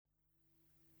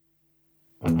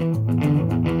Merhabalar.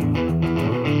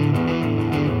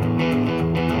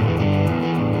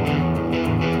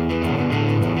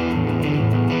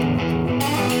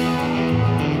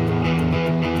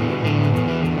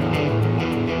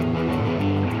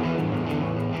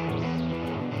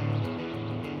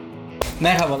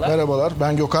 Merhabalar,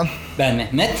 ben Gökhan. Ben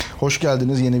Mehmet. Hoş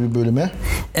geldiniz yeni bir bölüme.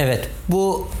 Evet,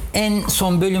 bu en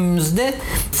son bölümümüzde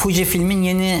Fujifilm'in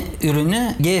yeni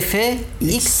ürünü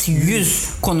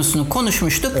GFX100 konusunu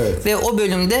konuşmuştuk. Evet. Ve o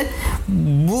bölümde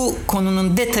bu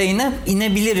konunun detayına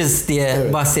inebiliriz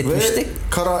diye bahsetmiştik.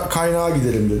 Ve kaynağa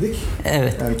gidelim dedik.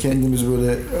 Evet. Yani kendimiz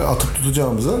böyle atıp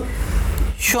tutacağımıza.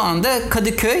 Şu anda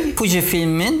Kadıköy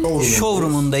Fujifilm'in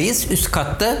showroom'undayız. Üst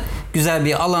katta güzel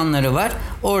bir alanları var.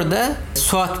 Orada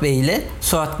Suat Bey ile,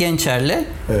 Suat Gençer'le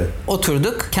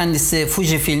oturduk. Kendisi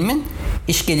Fujifilm'in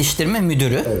iş geliştirme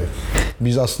müdürü. Evet.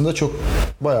 Biz aslında çok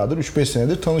bayağıdır 3-5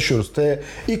 senedir tanışıyoruz.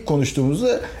 İlk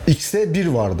konuştuğumuzda X'te 1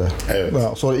 vardı. Evet.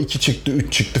 Sonra 2 çıktı,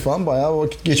 3 çıktı falan. Bayağı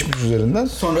vakit geçmiş üzerinden.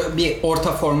 Sonra bir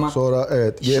orta format. Sonra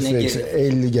GFX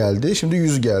 50 geldi. Şimdi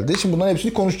 100 geldi. Şimdi bunların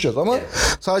hepsini konuşacağız ama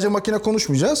sadece makine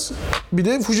konuşmayacağız. Bir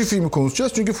de Fujifilm'i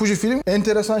konuşacağız. Çünkü Fujifilm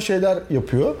enteresan şeyler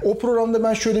yapıyor. O programda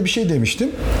ben şöyle bir şey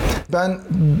demiştim. Ben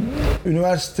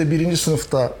üniversite 1.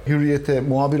 sınıfta Hürriyet'e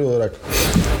muhabir olarak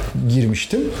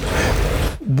girmiştim.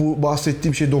 Bu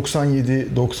bahsettiğim şey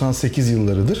 97-98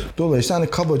 yıllarıdır. Dolayısıyla hani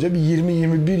kabaca bir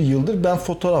 20-21 yıldır ben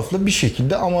fotoğrafla bir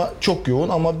şekilde ama çok yoğun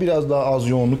ama biraz daha az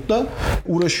yoğunlukla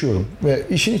uğraşıyorum. Ve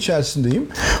işin içerisindeyim.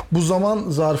 Bu zaman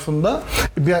zarfında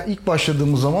ben ilk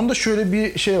başladığımız zaman da şöyle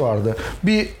bir şey vardı.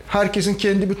 Herkesin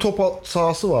kendi bir top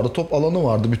sahası vardı. Top alanı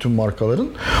vardı bütün markaların.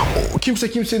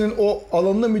 Kimse kimsenin o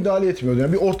alanına müdahale etmiyordu.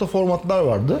 Yani bir orta formatlar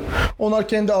vardı. Onlar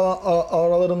kendi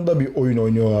aralarında bir oyun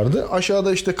oynuyorlardı.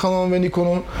 Aşağıda işte Canon ve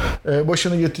Nikon'un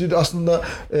başını getirdiği aslında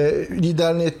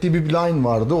liderliğini ettiği bir line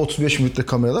vardı. 35 milimetre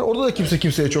kameralar. Orada da kimse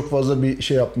kimseye çok fazla bir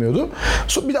şey yapmıyordu.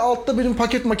 Bir de altta benim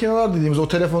paket makineler dediğimiz o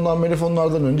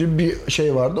telefonlardan önce bir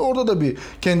şey vardı. Orada da bir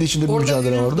kendi içinde bir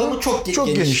mücadele vardı. Çok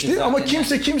genişti ama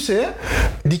kimse kimseye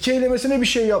dikeylemesine bir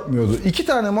şey yapmıyordu. 2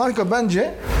 tane marka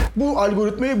bence bu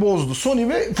algoritmayı bozdu. Sony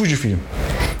ve Fujifilm.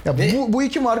 Ya bu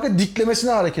iki marka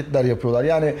diklemesine hareketler yapıyorlar.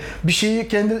 Yani bir şeyi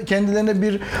kendilerine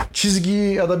bir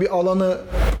çizgiyi ya da bir alanı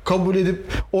kabul edip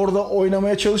orada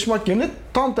oynamaya çalışmak yerine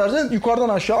tam tersine yukarıdan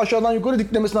aşağı, aşağıdan yukarı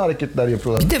diklemesine hareketler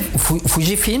yapıyorlar. Bir de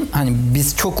Fujifilm, hani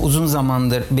biz çok uzun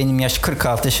zamandır, benim yaş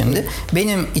 46 şimdi.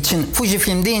 Benim için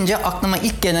Fujifilm deyince aklıma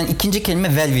ilk gelen ikinci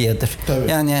kelime Velvia'dır.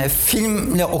 Tabii. Yani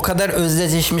filmle o kadar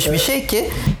özdeşleşmiş bir şey ki.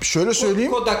 Şöyle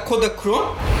söyleyeyim. Kodachrome.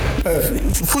 Evet.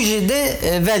 Fuji'de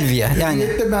Velvia. Yani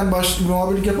ben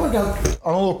muhabirlik yaparken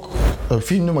analog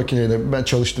filmli makineyle ben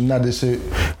çalıştım. Neredeyse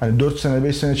hani 4 sene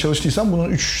 5 sene çalıştıysam bunun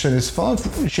 3 senesi falan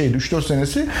 3-4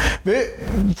 senesi ve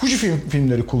Fujifilm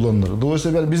filmleri kullanılır.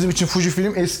 Dolayısıyla bizim için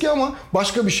Fujifilm eski ama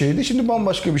başka bir şeydi. Şimdi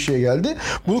bambaşka bir şeye geldi.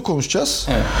 Bunu konuşacağız.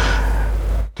 Evet.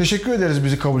 Teşekkür ederiz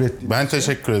bizi kabul ettiğiniz için. Ben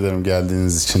teşekkür ederim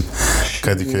geldiğiniz için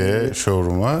Kadıköy'e,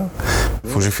 showroom'a.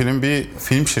 Fujifilm bir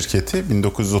film şirketi.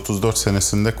 1934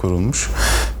 senesinde kurulmuş.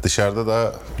 Dışarıda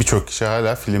da birçok kişi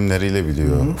hala filmleriyle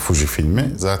biliyor Fujifilm'i.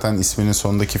 Zaten isminin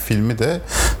sonundaki filmi de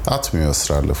atmıyor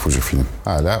ısrarla Fujifilm.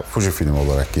 Hala Fujifilm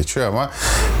olarak geçiyor ama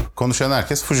konuşan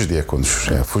herkes Fuji diye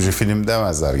konuşur. Yani Fujifilm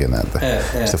demezler genelde. Evet.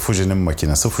 İşte Fuji'nin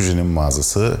makinesi, Fuji'nin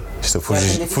mağazası, işte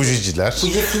Fujiciler.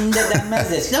 Fujifilm de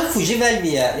denmez eskiden, Fuji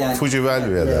Velvia yani. Fuji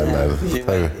Velvia derlerdi.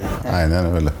 Tabii.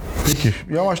 Aynen öyle. Peki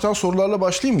yavaştan sorularla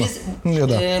başlayayım mı?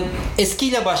 Biz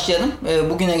eskiyle başlayalım.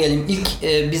 Bugüne gelelim. İlk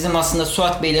bizim aslında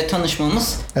Suat Bey ile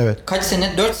tanışmamız kaç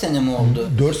sene? 4 sene mi oldu?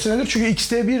 4 senedir çünkü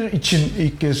X-T1 için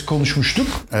ilk kez konuşmuştuk.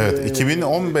 Evet.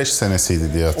 2015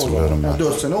 senesiydi diye hatırlıyorum ben.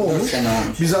 4 sene olmuş.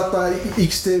 Biz hatta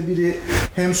X-T1'i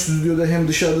hem stüdyoda hem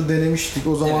dışarıda denemiştik.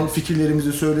 O zaman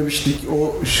fikirlerimizi söylemiştik.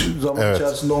 O zaman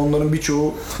içerisinde onların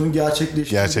birçoğunun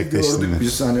gerçekleştiğini gördük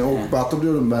biz. Hani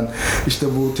hatırlıyorum ben işte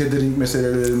bu tethering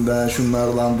meselelerinden,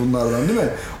 şunlardan, bunlardan değil mi?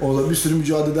 O da bir sürü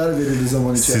mücadeleler verildi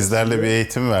zaman içerisinde. Sizlerle bir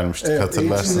eğitim vermiştik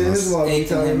hatırlarsınız.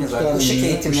 Eğitimlerimiz var. Işık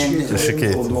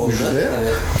eğitimlerimiz oldu.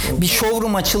 Bir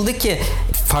showroom açıldı ki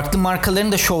farklı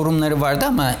markaların da showroomları vardı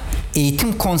ama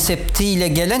eğitim konseptiyle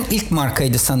gelen ilk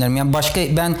markaydı sanırım. Yani başka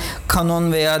ben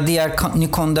Canon veya diğer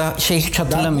Nikon'da hiç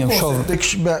hatırlamıyorum.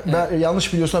 Ben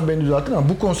yanlış biliyorsam beni düzeltin ama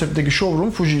bu konseptteki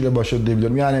showroom Fuji ile başladı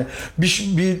diyebilirim. Yani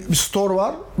bir store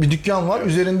var, bir dükkan var.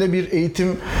 Üzerinde bir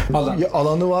eğitim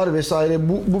alanı var vesaire.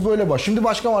 Bu böyle baş. Şimdi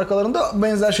başka markaların da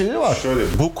benzer şeyleri var. Şöyle,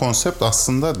 bu konsept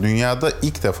aslında dünyada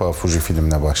ilk defa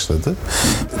Fujifilm'le başladı.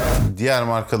 Diğer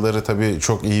markaları tabii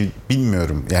çok iyi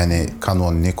bilmiyorum. Yani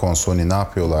Canon, Nikon, Sony ne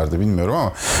yapıyorlardı bilmiyorum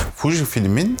ama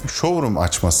Fujifilm'in showroom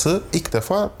açması ilk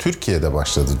defa Türkiye'de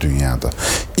başladı dünyada.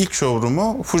 İlk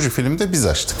showroom'u Fujifilm'de biz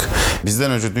açtık.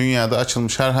 Bizden önce dünyada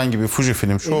açılmış herhangi bir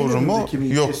Fujifilm showroom'u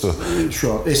yoktu.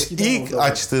 Şu an İlk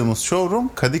açtığımız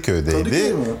showroom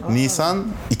Kadıköy'deydi.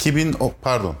 Kadıköy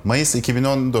Mayıs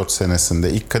 2014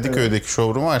 senesinde ilk Kadıköy'deki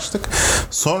showroom'u açtık.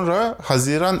 Sonra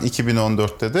Haziran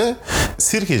 2014'te de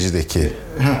Sirkeci'deki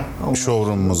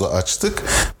showroom'umuzu açtık.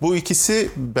 Bu ikisi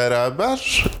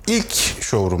beraber ilk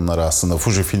showroom'ları aslında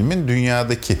Fujifilm'in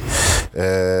dünyadaki.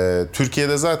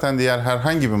 Türkiye'de zaten diğer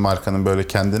herhangi bir markanın böyle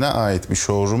kendine ait bir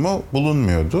showroom'u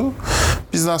bulunmuyordu.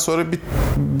 Bizden sonra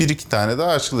bir iki tane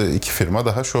daha açıldı. 2 firma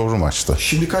daha showroom açtı.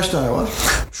 Şimdi kaç tane var?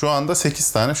 Şu anda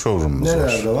 8 tane showroom'umuz var.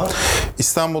 Nerelerde var?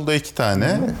 İstanbul'da 2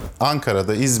 tane,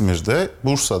 Ankara'da, İzmir'de,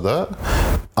 Bursa'da,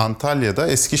 Antalya'da,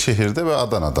 Eskişehir'de ve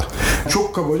Adana'da.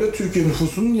 Çok kabaca Türkiye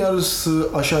nüfusunun yarısı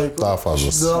aşağı yukarı. Daha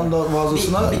fazlası. Daha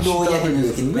fazlasına bir doğuya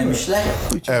henüz gitmemişler.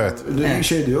 Evet. Bir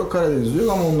şey diyor, Karadeniz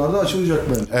diyor ama onlar da açılacak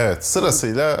bence. Evet,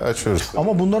 sırasıyla açıyoruz.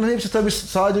 Ama bunların hepsi tabii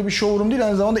sadece bir showroom değil,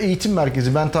 aynı zamanda eğitim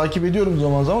merkezi. Ben takip ediyorum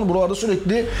zaman zaman. Buralarda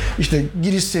sürekli işte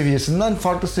giriş seviyesinden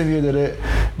farklı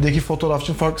seviyelerdeki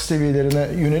fotoğrafçının farklı seviyelerine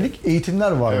yönelik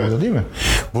eğitimler var burada, değil mi?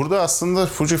 Burada aslında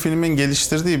Fujifilm'in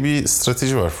geliştirdiği bir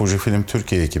strateji var. Fujifilm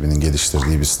Türkiye ekibinin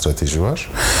geliştirdiği bir strateji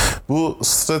var. Bu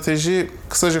strateji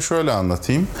kısaca şöyle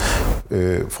anlatayım.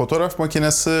 Fotoğraf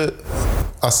makinesi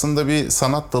aslında bir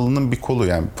sanat dalının bir kolu,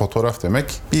 yani fotoğraf demek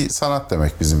bir sanat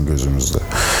demek bizim gözümüzde.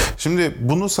 Şimdi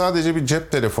bunu sadece bir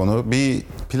cep telefonu, bir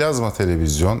plazma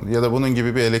televizyon ya da bunun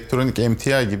gibi bir elektronik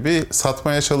emtia gibi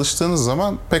satmaya çalıştığınız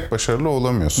zaman pek başarılı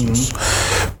olamıyorsunuz.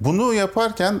 Bunu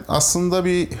yaparken aslında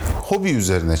bir hobi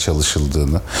üzerine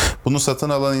çalışıldığını, bunu satın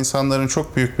alan insanların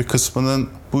çok büyük bir kısmının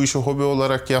bu işi hobi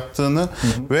olarak yaptığını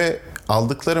ve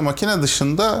aldıkları makine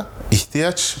dışında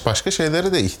başka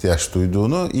şeylere de ihtiyaç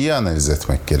duyduğunu iyi analiz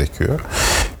etmek gerekiyor.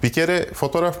 Bir kere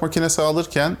fotoğraf makinesi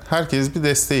alırken herkes bir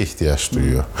desteğe ihtiyaç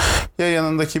duyuyor. Ya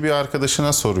yanındaki bir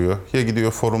arkadaşına soruyor, ya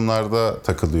gidiyor forumlarda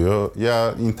takılıyor,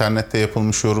 ya internette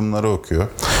yapılmış yorumları okuyor.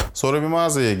 Sonra bir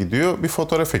mağazaya gidiyor, bir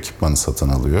fotoğraf ekipmanı satın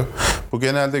alıyor. Bu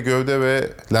genelde gövde ve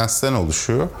lensten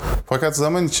oluşuyor. Fakat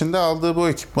zaman içinde aldığı bu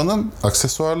ekipmanın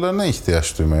aksesuarlarına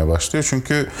ihtiyaç duymaya başlıyor.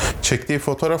 Çünkü çektiği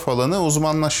fotoğraf alanı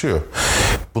uzmanlaşıyor.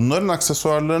 Bunların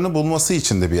aksesuarlarını bulması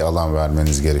için de bir alan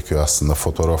vermeniz gerekiyor aslında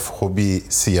fotoğraf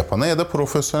hobisi yapana ya da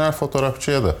profesyonel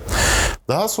fotoğrafçıya da.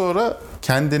 Daha sonra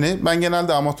ben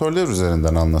genelde amatörler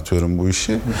üzerinden anlatıyorum bu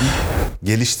işi.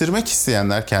 Geliştirmek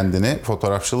isteyenler kendini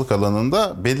fotoğrafçılık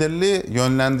alanında belirli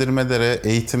yönlendirmelere,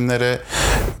 eğitimlere,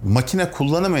 makine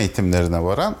kullanım eğitimlerine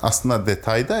varan aslında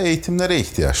detayda eğitimlere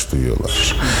ihtiyaç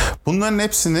duyuyorlar. Bunların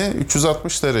hepsini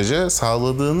 360 derece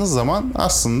sağladığınız zaman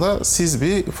aslında siz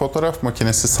bir fotoğraf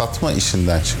makinesi satma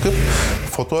işinden çıkıp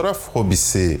fotoğraf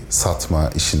hobisi satma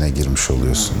işine girmiş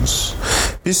oluyorsunuz.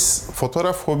 Biz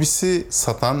fotoğraf hobisi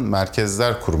satan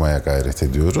merkezler kurmaya gayret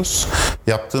ediyoruz.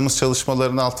 Yaptığımız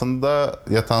çalışmaların altında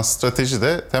yatan strateji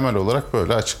de temel olarak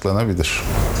böyle açıklanabilir.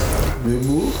 Ve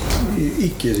bu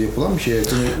ilk kez yapılan bir şey.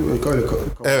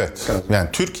 Evet. Yani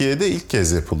Türkiye'de ilk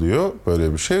kez yapılıyor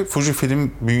böyle bir şey.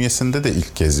 Fujifilm bünyesinde de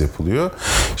ilk kez yapılıyor.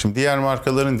 Şimdi diğer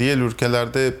markaların diğer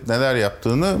ülkelerde neler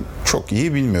yaptığını çok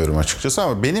iyi bilmiyorum açıkçası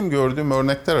ama benim gördüğüm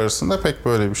örnekler arasında pek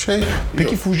böyle bir şey yok.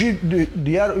 Peki Fuji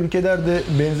diğer ülkelerde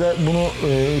benzer bunu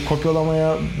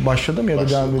kopyalamaya başladı mı ya da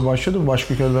devam başladı mı?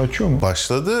 Başka ülkelerde açıyor mu?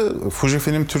 Başladı.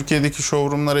 Fujifilm Türkiye'deki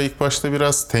showroomlara ilk başta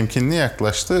biraz temkinli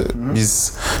yaklaştı.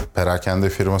 Biz perakende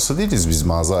firması değiliz, biz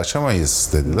mağaza açamayız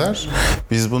dediler.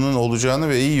 Biz bunun olacağını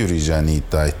ve iyi yürüyeceğini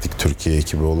iddia ettik Türkiye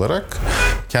ekibi olarak.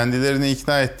 Kendilerini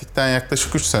ikna ettikten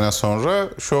yaklaşık 3 sene sonra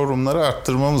showroomları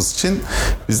arttırmamız için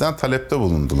bizden talepte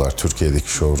bulundular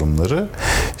Türkiye'deki showroomları.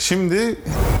 Şimdi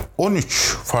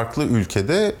 13 farklı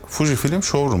ülkede Fujifilm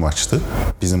showroom açtı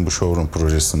bizim bu showroom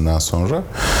projesinden sonra.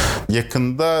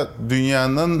 Yakında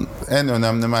dünyanın en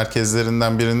önemli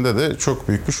merkezlerinden birinde de çok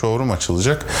büyük bir showroom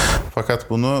açılacak. Fakat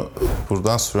bunu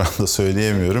buradan şu anda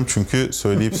söyleyemiyorum çünkü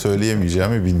söyleyip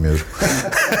söyleyemeyeceğimi bilmiyorum.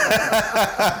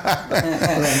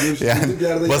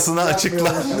 Yani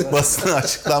basına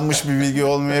açıklanmış bir bilgi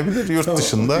olmayabilir yurt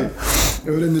dışında. Okay.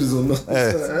 Öğreniriz ondan.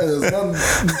 Evet. En azından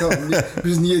tamam,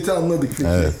 biz niyeti anladık.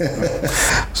 Evet.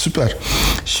 Süper.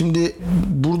 Şimdi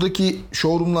buradaki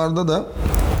showroomlarda da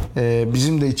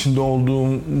bizim de içinde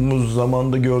olduğumuz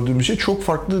zamanda gördüğümüz şey çok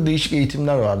farklı değişik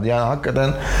eğitimler vardı. Yani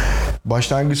hakikaten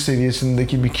başlangıç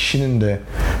seviyesindeki bir kişinin de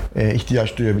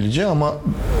ihtiyaç duyabileceği ama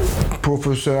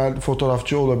profesyonel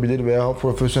fotoğrafçı olabilir veya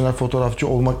profesyonel fotoğrafçı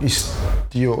olmak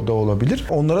istiyor da olabilir.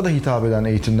 Onlara da hitap eden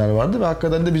eğitimler vardı ve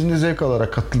hakikaten de bizim de zevk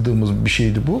alarak katıldığımız bir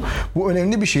şeydi bu. Bu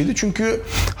önemli bir şeydi çünkü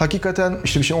hakikaten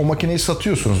işte bir şey, o makineyi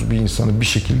satıyorsunuz bir insanı bir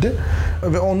şekilde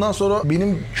ve ondan sonra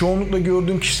benim çoğunlukla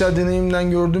gördüğüm, kişisel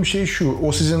deneyimden gördüğüm şey şu.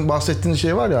 O sizin bahsettiğiniz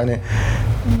şey var ya, hani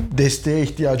desteğe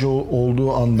ihtiyacı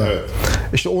olduğu anda. Evet.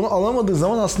 İşte onu alamadığı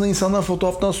zaman aslında insanlar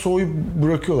fotoğraftan soğuyup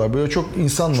bırakıyorlar. Böyle çok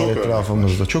insan var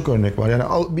etrafımızda. Çok örnek var. Yani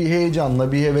bir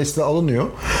heyecanla, bir hevesle alınıyor.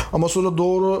 Ama sonra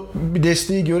doğru bir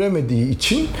desteği göremediği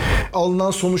için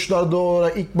alınan sonuçlar doğal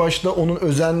olarak ilk başta onun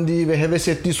özendiği ve heves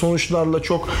ettiği sonuçlarla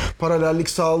çok paralellik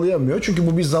sağlayamıyor. Çünkü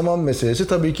bu bir zaman meselesi.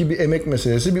 Tabii ki bir emek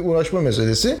meselesi, bir uğraşma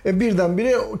meselesi.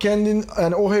 Birdenbire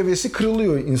yani o hevesi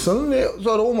kırılıyor insanın ve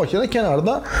sonra o makine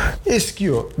kenarda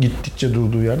eskiyor gittikçe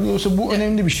durduğu yerde. Dolayısıyla bu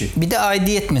önemli bir şey. Bir de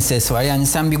aidiyet meselesi var. Yani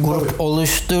sen bir grup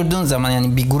oluşturduğun zaman,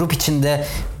 yani bir grup içinde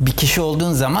bir kişi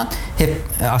olduğun zaman hep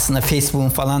aslında Facebook'un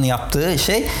falan yaptığı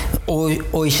şey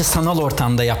o işi sanal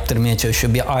ortamda yaptırmaya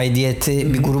çalışıyor. Bir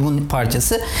aidiyeti, bir grubun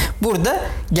parçası. Burada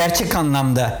gerçek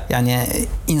anlamda yani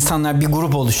insanlar bir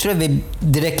grup oluşturuyor ve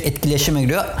direkt etkileşime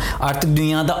giriyor. Artık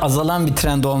dünyada azalan bir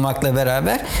trend olmakla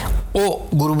beraber o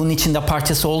grubun içinde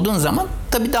parçası olduğun zaman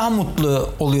tabii daha mutlu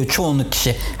oluyor çoğunluk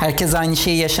kişi. Herkes aynı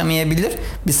şeyi yaşamayabilir.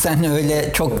 Biz seninle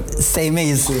öyle çok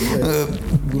sevmeyiz.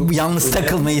 Yalnız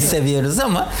takılmayı seviyoruz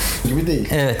ama gibi değil.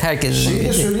 Evet, herkes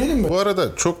şeyi söyleyelim mi? Bu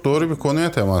arada çok doğru bir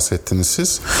konuya temas ettiniz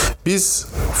siz. Biz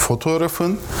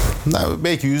fotoğrafın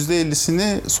belki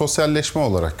 %50'sini sosyalleşme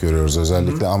olarak görüyoruz.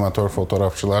 Özellikle amatör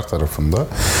fotoğrafçılar tarafında.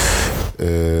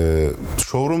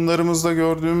 Showroomlarımızda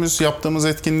gördüğümüz, yaptığımız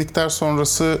etkinlikler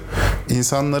sonrası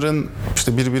insanların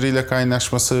işte birbiriyle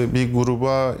kaynaşması, bir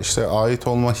gruba işte ait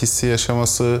olma hissi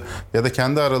yaşaması ya da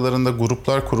kendi aralarında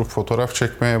gruplar kurup fotoğraf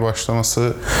çekmeye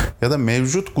başlaması ya da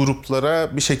mevcut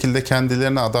gruplara bir şekilde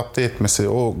kendilerini adapte etmesi,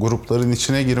 o grupların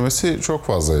içine girmesi çok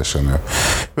fazla yaşanıyor.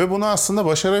 Ve bunu aslında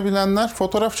başarabilenler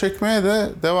fotoğraf çekmeye de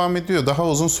devam ediyor. Daha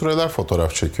uzun süreler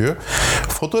fotoğraf çekiyor.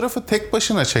 Fotoğrafı tek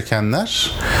başına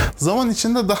çekenler zaman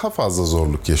içinde daha fazla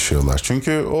zorluk yaşıyorlar.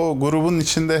 Çünkü o grubun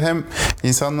içinde hem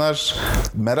insanlar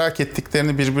merak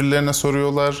ettiklerini birbirlerine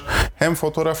soruyorlar. Hem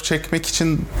fotoğraf çekmek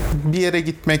için bir yere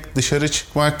gitmek, dışarı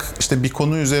çıkmak, işte bir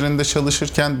konu üzerinde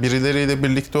çalışırken birileriyle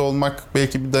birlikte olmak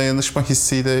belki bir dayanışma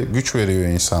hissiyle güç veriyor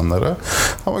insanlara.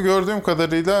 Ama gördüğüm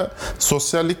kadarıyla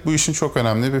sosyallik bu işin çok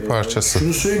önemli bir parçası.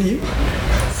 Şunu söyleyeyim.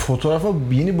 Fotoğrafa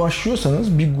yeni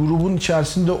başlıyorsanız bir grubun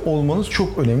içerisinde olmanız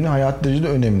çok önemli. Hayat derecede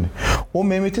önemli. O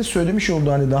Mehmet'in söylemiş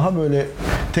olduğu hani daha böyle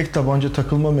tek tabanca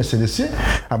takılma meselesi.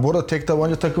 Bu arada tek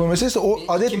tabanca takılma meselesi o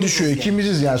adet düşüyor.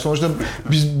 İkimiziz yani. Sonuçta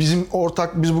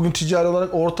biz bugün ticari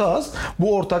olarak ortağız.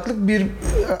 Bu ortaklık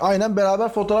aynen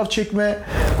beraber fotoğraf çekme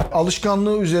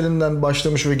alışkanlığı üzerinden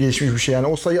başlamış ve gelişmiş bir şey. Yani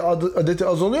o sayı adeti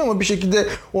azalıyor ama bir şekilde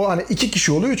o hani 2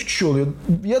 kişi oluyor, 3 kişi oluyor.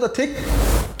 Ya da tek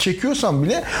çekiyorsan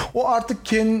bile o artık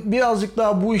birazcık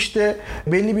daha bu işte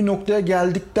belli bir noktaya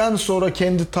geldikten sonra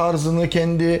kendi tarzını,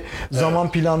 kendi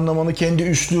zaman planlamanı, kendi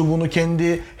üslubunu,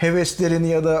 kendi heveslerini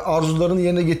ya da arzularını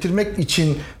yerine getirmek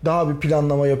için daha bir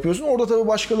planlama yapıyorsun. Orada tabii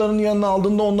başkalarının yanına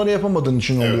aldığında onları yapamadığın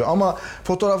için oluyor. Evet. Ama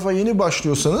fotoğrafa yeni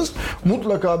başlıyorsanız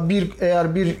mutlaka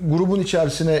eğer bir grubun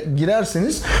içerisine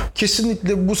girerseniz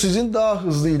kesinlikle bu sizin daha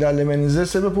hızlı ilerlemenize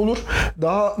sebep olur.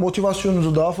 Daha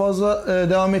motivasyonunuzu daha fazla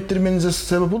devam ettirmenize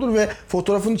sebep olur ve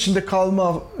fotoğrafın içinde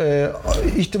kalma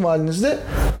ihtimalinizi de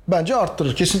bence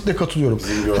arttırır. Kesinlikle katılıyorum.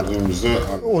 Bizim gördüğümüzde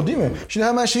o değil mi? Şimdi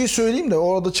hemen şeyi söyleyeyim de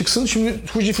orada çıksın. Şimdi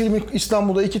Fujifilm'in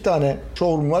İstanbul'da 2 tane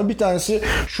showroom var. Bir tanesi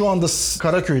şu anda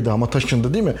Karaköy'de ama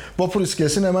taşındı değil mi? Vapur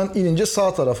iskelesinin hemen inince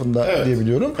sağ tarafında diye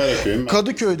biliyorum.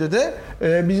 Kadıköy'de de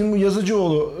bizim bu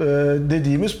Yazıcıoğlu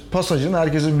dediğimiz pasajın,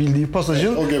 herkesin bildiği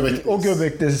pasajın o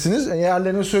göbektesiniz.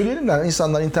 Yerlerini söyleyelim de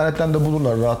insanlar internetten de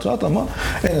bulurlar rahat rahat ama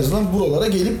en azından buralara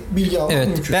gelip bilgi almak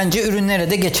mümkün. Bence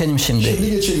ürünlere de geçelim şimdi.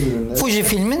 Şimdi geçelim ürünlere.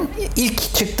 Fujifilm'in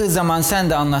ilk çıktığı zaman sen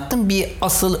de anlattın.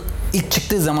 İlk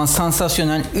çıktığı zaman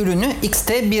sansasyonel ürünü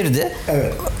X-T1'di.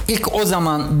 Evet. İlk o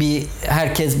zaman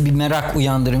herkes bir merak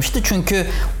uyandırmıştı. Çünkü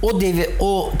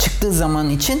o çıktığı zaman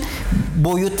için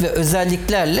boyut ve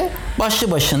özelliklerle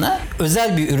başlı başına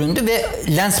özel bir üründü ve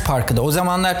lens parkı da. O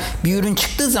zamanlar bir ürün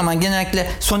çıktığı zaman genellikle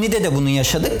Sony'de de bunu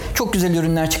yaşadık. Çok güzel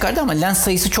ürünler çıkardı ama lens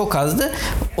sayısı çok azdı.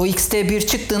 O X-T1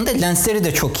 çıktığında lensleri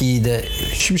de çok iyiydi.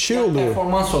 Şimdi şey oluyor.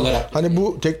 Performans olarak. Hani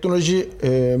bu teknoloji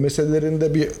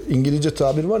meselelerinde bir İngilizce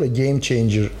tabir var ya, game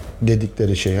changer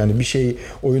dedikleri şey. Hani bir şey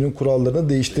oyunun kurallarını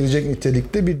değiştirecek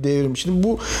nitelikte bir devrim. Şimdi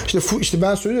bu işte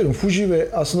ben söylüyorum Fuji ve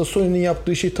aslında Sony'nin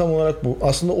yaptığı şey tam olarak bu.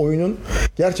 Aslında oyunun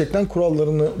gerçekten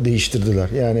kurallarını değiştirdiler.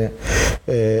 Yani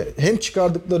hem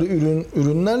çıkardıkları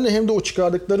ürünlerle hem de o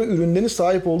çıkardıkları ürünlerin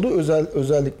sahip olduğu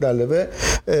özelliklerle ve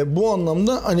bu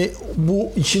anlamda hani bu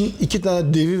için iki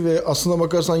tane devi ve aslına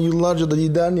bakarsan yıllarca da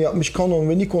liderliğini yapmış Canon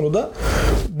ve Nikon'u da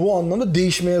bu anlamda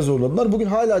değişmeye zorladılar. Bugün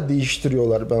hala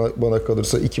değiştiriyorlar bana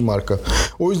kalırsa iki marka.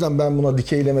 O yüzden ben buna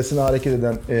dikeylemesine hareket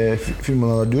eden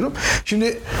firmalar diyorum.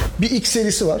 Şimdi bir X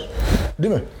serisi var.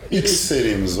 Değil mi? X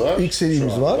serimiz var. X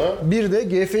serimiz var. Bir de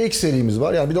GFX serimiz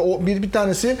var. Yani bir de bir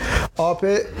tanesi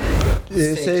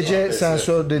APS-C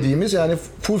sensör dediğimiz yani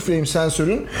full frame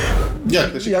sensörün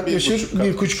yaklaşık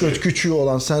 1,5 küçüğü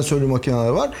olan sensörlü makineler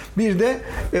var. Bir de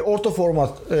orta format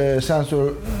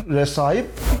sensöre sahip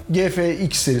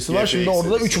GFX serisi var. Şimdi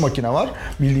orada da 3 makine var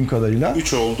bildiğim kadarıyla.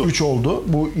 3 oldu.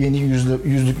 Bu yeni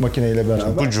yüzlük makineyle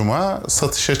beraber. Bu cuma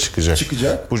satışa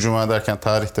çıkacak. Bu cuma derken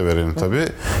tarih de verelim tabii.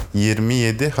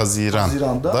 27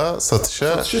 Haziran'da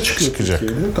satışa çıkacak.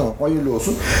 Tamam, hayırlı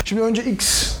olsun. Şimdi önce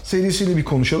X serisiyle bir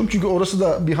konuşalım. Çünkü orası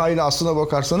da bir hayli aslına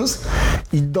bakarsanız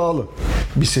iddialı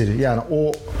bir seri. Yani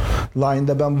o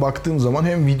line'da ben baktığım zaman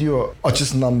hem video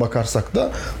açısından bakarsak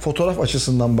da fotoğraf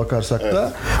açısından bakarsak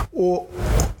da o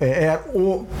eğer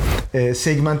o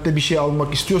segmentte bir şey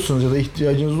almak istiyorsanız ya da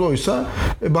ihtiyacınız oysa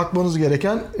bakmanız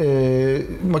gereken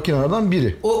makinelerden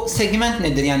biri. O segment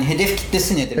nedir? Yani hedef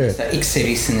kitlesi nedir? Evet. Mesela X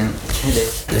serisinin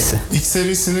hedef kitlesi. X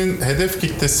serisinin hedef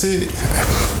kitlesi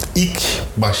ilk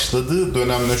başladığı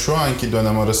dönemle şu anki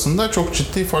dönem arasında çok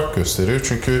ciddi fark gösteriyor.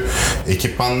 Çünkü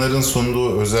ekipmanların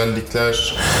sunduğu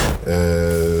özellikler,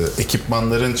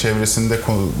 ekipmanların çevresinde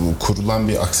kurulan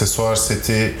bir aksesuar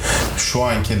seti, şu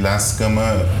anki lens gamı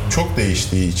çok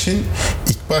değiştiği için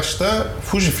ilk başta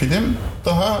Fujifilm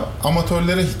daha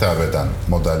amatörlere hitap eden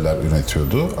modeller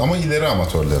üretiyordu ama ileri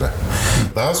amatörlere.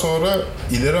 Daha sonra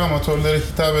ileri amatörlere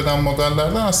hitap eden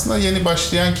modellerden aslında yeni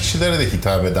başlayan kişilere de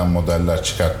hitap eden modeller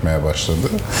çıkartmaya başladı.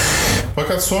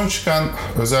 Fakat son çıkan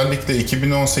özellikle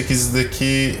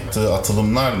 2018'deki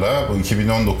atılımlarla bu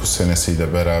 2019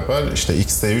 senesiyle beraber işte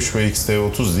XT3 ve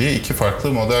XT30 diye iki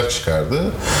farklı model çıkardı.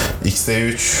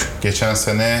 XT3 geçen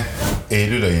sene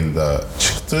Eylül ayında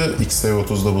çıktı.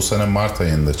 XT30 da bu sene Mart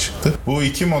ayında çıktı. Bu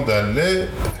iki modelle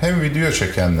hem video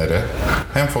çekenlere,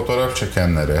 hem fotoğraf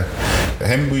çekenlere,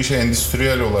 hem bu işe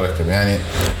endüstriyel olarak yani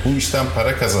bu işten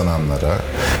para kazananlara,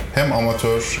 hem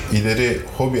amatör, ileri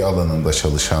hobi alanında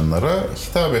çalışanlara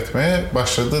hitap etmeye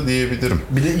başladı diyebilirim.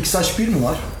 Bir de XH1 mi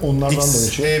var? Onlardan da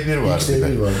XE1 var.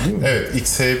 XE1 var değil mi? Evet,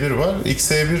 XE1 var.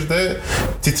 XE1 de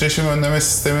titreşim önleme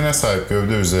sistemine sahip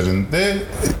gövde üzerinde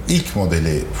ilk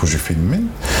modeli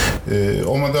Fujifilm'in.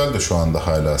 O model de şu anda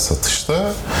hala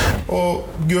satışta. O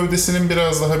gövdesinin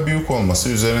biraz daha büyük olması,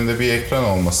 üzerinde bir ekran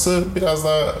olması biraz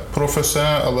daha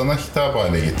profesyonel alana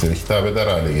hitap eder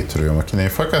hale getiriyor makineyi.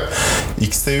 Fakat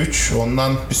XT3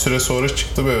 ondan bir süre sonra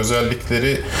çıktı ve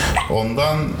özellikleri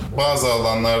ondan bazı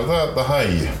alanlarda daha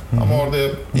iyi. Ama orada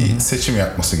bir seçim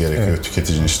yapması gerekiyor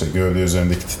tüketicinin, işte gövde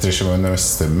üzerindeki titreşim önleme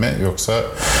sistemi mi yoksa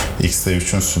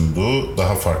XT3'ün sunduğu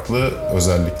daha farklı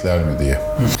özellikler mi diye.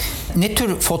 Ne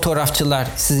tür fotoğrafçılar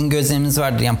sizin gözleminiz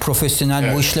vardır? Yani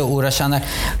profesyonel bu işle uğraşanlar.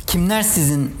 Kimler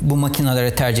sizin bu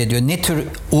makineleri tercih ediyor? Ne tür?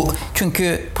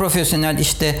 Çünkü profesyonel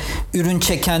işte ürün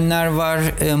çekenler var,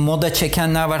 moda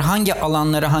çekenler var. Hangi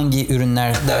alanlara hangi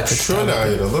ürünler daha çok? Şöyle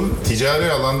ayıralım.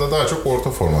 Ticari alanda daha çok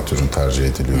orta format ürün tercih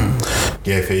ediliyor.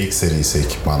 GFX serisi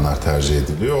ekipmanlar tercih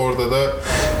ediliyor. Orada da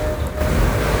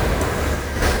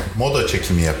moda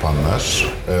çekimi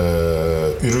yapanlar,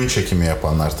 ürün çekimi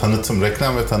yapanlar,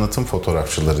 reklam ve tanıtım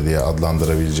fotoğrafçıları diye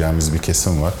adlandırabileceğimiz bir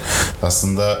kesim var.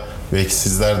 Aslında belki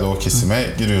sizler de o kesime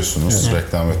giriyorsunuz,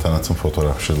 reklam ve tanıtım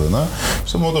fotoğrafçılığına.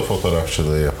 İşte moda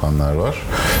fotoğrafçılığı yapanlar var.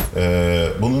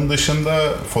 Bunun dışında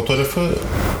fotoğrafı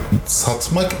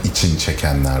satmak için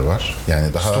çekenler var.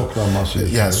 Yani daha stoktan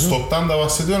bahsediyorum. Yani stoktan da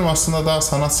bahsediyorum, aslında daha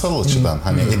sanatsal açıdan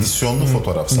hani edisyonlu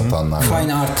fotoğraf satanlar var.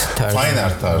 Fine art tarzı. Fine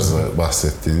art tarzı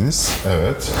bahsettiğiniz.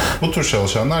 Evet. Bu tür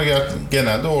çalışanlar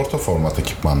genelde orta format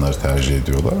ekipmanları tercih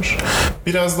ediyorlar.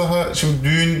 Biraz daha şimdi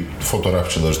düğün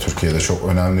fotoğrafçıları Türkiye'de çok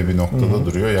önemli bir noktada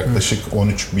duruyor. Yaklaşık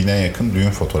 13.000'e yakın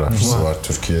düğün fotoğrafçısı var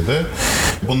Türkiye'de.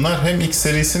 Bunlar hem X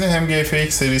serisini hem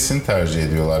GFX serisini tercih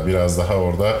ediyorlar. Biraz daha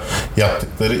orada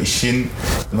yaptıkları işin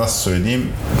nasıl söyleyeyim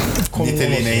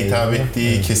niteliğine hitap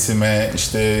ettiği kesime,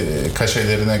 işte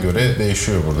kaşelerine göre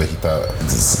değişiyor burada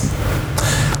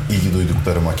ilgi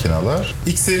duydukları makineler.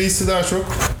 X serisi daha çok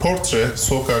portre,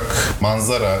 sokak,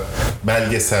 manzara,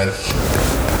 belgesel,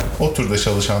 o türde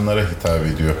çalışanlara hitap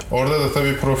ediyor. Orada da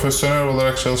tabii profesyonel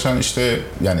olarak çalışan işte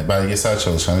yani belgesel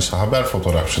çalışan işte haber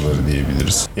fotoğrafçıları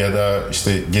diyebiliriz. Ya da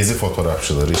işte gezi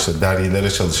fotoğrafçıları, işte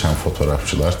dergilere çalışan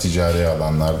fotoğrafçılar, ticari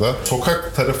alanlarda.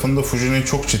 Sokak tarafında Fuji'nin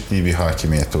çok ciddi bir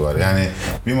hakimiyeti var. Yani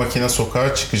bir makine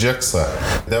sokağa çıkacaksa,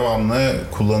 devamlı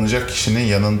kullanacak kişinin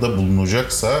yanında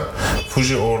bulunacaksa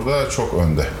Fuji orada çok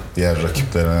önde diğer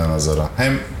rakiplerine nazaran.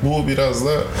 Hem bu biraz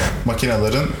da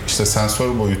makinelerin işte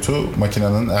sensör boyutu,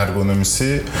 makinenin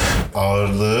ergonomisi,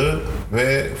 ağırlığı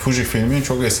ve Fujifilm'in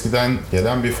çok eskiden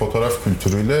gelen bir fotoğraf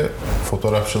kültürüyle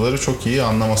fotoğrafçıları çok iyi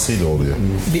anlamasıyla oluyor.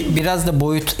 Biraz da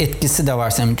boyut etkisi de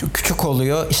var. Yani küçük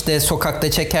oluyor. İşte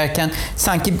sokakta çekerken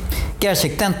sanki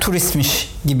gerçekten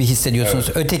turistmiş gibi hissediyorsunuz.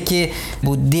 Evet. Öteki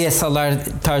bu DSLR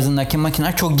tarzındaki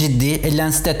makineler çok ciddi.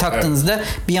 Lenste taktığınızda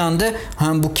bir anda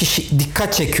bu kişi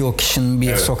dikkat çekiyor o kişinin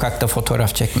bir sokakta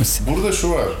fotoğraf çekmesi. Burada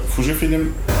şu var.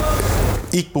 Fujifilm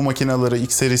İlk bu makineleri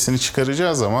ilk serisini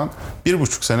çıkaracağı zaman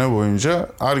 1,5 sene boyunca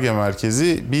Ar-Ge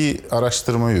merkezi bir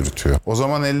araştırma yürütüyor. O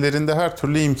zaman ellerinde her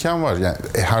türlü imkan var. Yani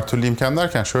her türlü imkan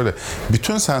derken şöyle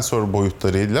bütün sensör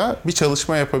boyutlarıyla bir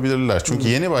çalışma yapabilirler. Çünkü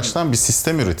yeni baştan bir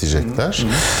sistem üretecekler.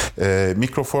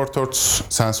 Micro Four Thirds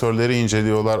sensörleri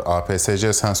inceliyorlar,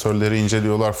 APS-C sensörleri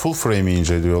inceliyorlar, full frame'i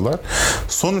inceliyorlar.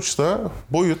 Sonuçta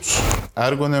boyut,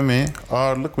 ergonomi,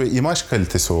 ağırlık ve imaj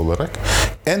kalitesi olarak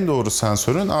en doğru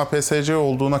sensörün APS-C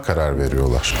olduğuna karar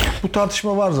veriyorlar. Bu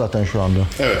tartışma var zaten şu anda.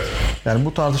 Evet. Yani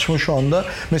bu tartışma şu anda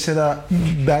mesela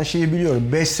ben şeyi biliyorum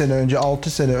 5 sene önce 6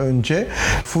 sene önce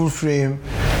full frame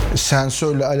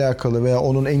sensörle alakalı veya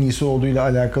onun en iyisi olduğuyla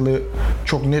alakalı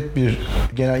çok net bir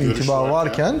genel intiba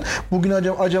varken bugün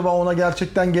acaba ona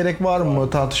gerçekten gerek var mı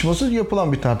tartışması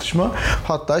yapılan bir tartışma.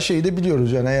 Hatta şeyi de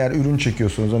biliyoruz yani eğer ürün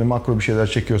çekiyorsunuz hani makro bir şeyler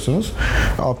çekiyorsunuz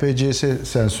APS-C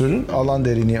sensörün alan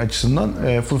derinliği açısından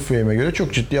full frame'e göre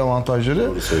çok ciddi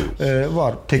avantajları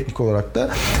var teknik olarak da.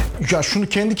 Ya şunu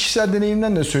kendi kişisel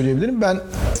deneyimden de söyleyebilirim. Ben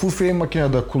full frame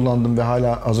makinede kullandım ve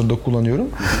hala hazırda kullanıyorum.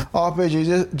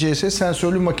 APS-C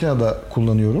sensörlü makinede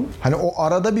kullanıyorum. Hani o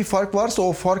arada bir fark varsa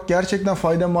o fark gerçekten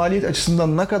fayda maliyet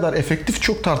açısından ne kadar efektif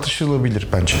çok tartışılabilir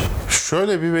bence.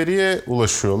 Şöyle bir veriye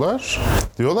ulaşıyorlar.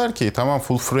 Diyorlar ki tamam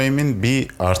full frame'in bir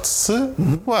artısı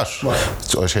var.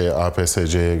 O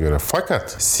APS-C'ye göre.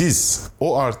 Fakat siz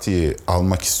o artıyı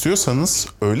almak istiyorsanız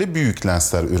öyle büyük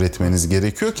lensler üretmeniz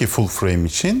gerekiyor ki full frame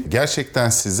için gerçekten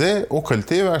size o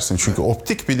kaliteyi versin. Çünkü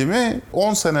optik bilimi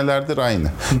 10 senelerdir aynı.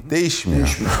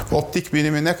 Değişmiyor. Optik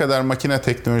bilimi ne kadar makine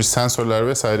teknolojisi, sensörler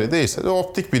vesaire değilse de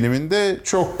optik biliminde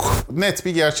çok net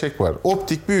bir gerçek var.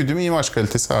 Optik büyüdü mü imaj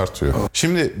kalitesi artıyor.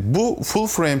 Şimdi bu full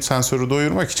frame sensörü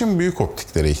doyurmak için büyük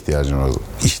optiklere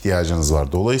ihtiyacınız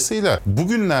var. Dolayısıyla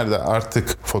bugünlerde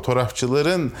artık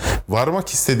fotoğrafçıların varmak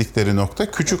istedikleri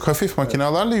nokta küçük hafif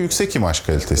makinelerle yüksek imaj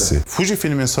kalitesi.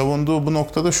 Fujifilm'in savunduğu bu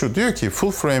noktada şu diyor ki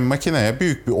full frame makineye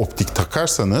büyük bir optik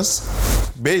takarsanız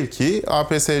belki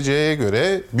APS-C'ye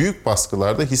göre büyük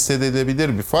baskılarda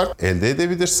hissedilebilir bir fark elde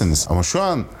edebilirsiniz. Ama şu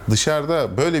an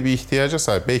dışarıda böyle bir ihtiyaca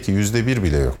sahip belki %1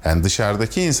 bile yok. Yani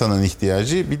dışarıdaki insanın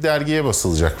ihtiyacı bir dergiye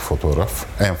basılacak fotoğraf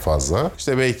en fazla.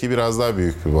 İşte belki biraz daha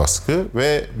büyük bir baskı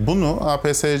ve bunu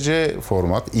APS-C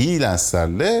format iyi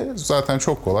lenslerle zaten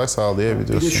çok kolay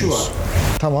sağlayabiliyorsunuz. Bir de şu var.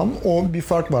 Tamam o bir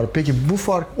fark var. Peki bu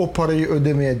fark o parayı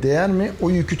ödemeye değer mi? O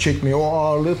yükü çekmeye, o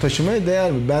ağırlığı taşımaya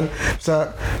değer mi? Ben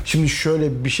mesela şimdi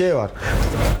şöyle bir şey var.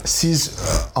 Siz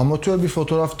amatör bir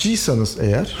fotoğrafçıysanız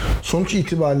eğer sonuç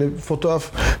itibariyle fotoğraf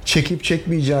çekip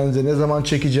çekmeyeceğinize, ne zaman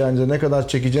çekeceğinize, ne kadar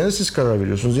çekeceğinize siz karar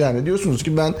veriyorsunuz. Yani diyorsunuz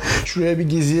ki ben şuraya bir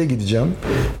geziye gideceğim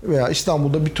veya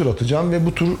İstanbul'da bir tur atacağım ve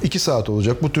bu tur 2 saat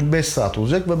olacak, bu tur 5 saat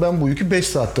olacak ve ben bu yükü 5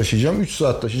 saat taşıyacağım, 3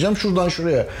 saat taşıyacağım, şuradan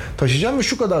şuraya taşıyacağım ve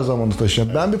şu kadar zamanda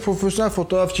taşıyacağım. Ben bir profesyonel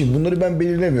fotoğrafçıyım. Bunları ben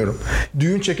belirlemiyorum.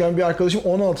 Düğün çeken bir arkadaşım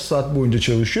 16 saat boyunca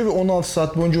çalışıyor ve 16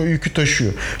 saat boyunca o yükü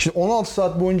taşıyor. Şimdi 16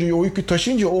 saat boyunca o yükü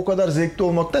taşıyınca o kadar zevkli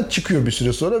olmaktan çıkıyor bir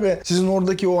süre sonra ve sizin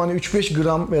oradaki o hani 3-5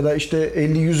 gram ya da işte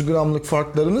 50-100 gramlık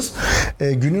farklarınız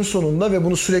günün sonunda ve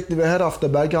bunu sürekli ve her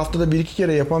hafta belki haftada 1-2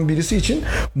 kere yapan birisi için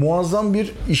muazzam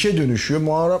bir işe dönüşüyor.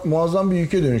 Muazzam bir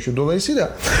yüke dönüşüyor.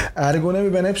 Dolayısıyla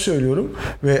ergonomi ben hep söylüyorum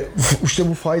ve işte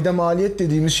bu fayda maliyet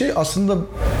dediğimiz şey aslında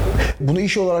bunu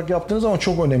iş olarak yaptığınız zaman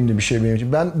çok önemli bir şey benim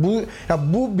için.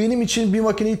 Bu benim için bir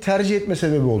makineyi tercih etme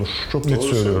sebebi olur. Çok net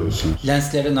söylüyorum.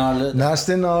 Lenslerin ağırlığı.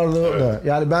 Lenslerin ağırlığı da.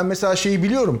 Yani ben mesela şeyi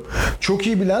biliyorum. Çok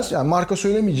iyi bir lens. Yani marka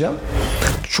söylemeyeceğim.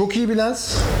 Çok iyi bir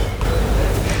lens.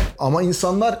 Ama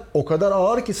insanlar o kadar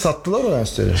ağır ki sattılar o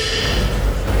lensleri.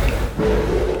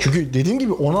 Çünkü dediğim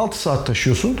gibi 16 saat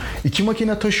taşıyorsun. 2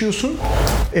 makine taşıyorsun.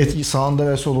 Sağında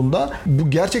ve solunda. Bu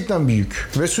gerçekten bir yük.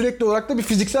 Ve sürekli olarak da bir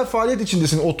fiziksel faaliyet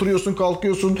içindesin. Oturuyorsun,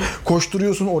 kalkıyorsun,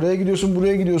 koşturuyorsun, oraya gidiyorsun,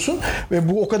 buraya gidiyorsun. Ve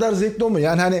bu o kadar zevkli olmuyor.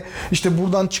 Yani hani işte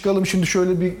buradan çıkalım, şimdi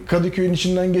şöyle bir Kadıköy'ün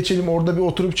içinden geçelim, orada bir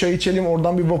oturup çay içelim,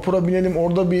 oradan bir vapura binelim,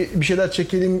 orada bir şeyler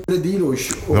çekelim. Öyle değil o iş.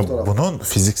 Bunun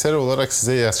fiziksel olarak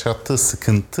size yaşattığı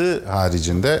sıkıntı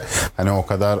haricinde hani o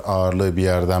kadar ağırlığı bir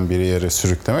yerden bir yere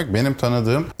sürüklemek, benim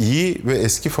tanıdığım iyi ve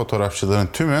eski fotoğrafçıların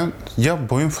tümü ya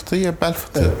boyun fıtığı ya bel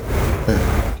fıtığı. Evet.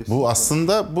 Bu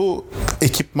aslında bu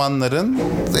ekipmanların,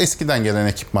 eskiden gelen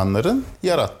ekipmanların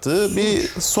yarattığı bir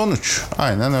sonuç.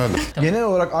 Aynen öyle. Genel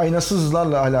olarak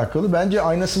aynasızlarla alakalı bence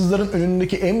aynasızların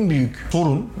önündeki en büyük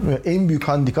sorun ve en büyük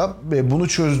handikap ve bunu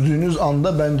çözdüğünüz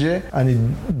anda bence hani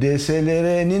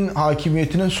DSLR'nin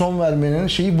hakimiyetine son vermenin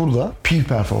şeyi burada. Pil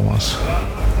performansı.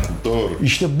 Doğru.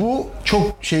 İşte bu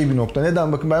çok bir nokta.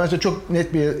 Neden? Bakın ben mesela çok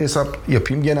net bir hesap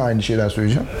yapayım. Gene aynı şeyler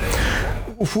söyleyeceğim.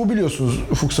 Ufuk'u biliyorsunuz.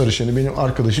 Ufuk Sarışen'i benim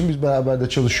arkadaşım. Biz beraber de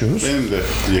çalışıyoruz. Benim de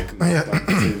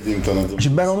yakın sevdiğim, tanıdığım.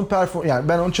 Şimdi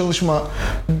ben onun çalışma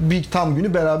bir tam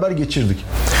günü beraber geçirdik.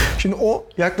 Şimdi o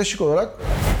yaklaşık olarak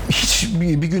hiç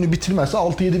bir günü bitirmezse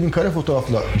 6-7 bin kare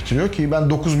fotoğrafla bitiriyor ki ben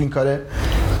 9 bin kare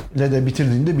ile de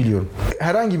bitirdiğini de biliyorum.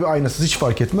 Herhangi bir aynasız hiç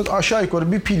fark etmez. Aşağı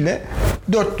yukarı bir pille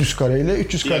 400 kare ile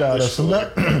 300 kare arasında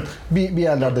bir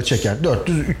yerlerde çeker.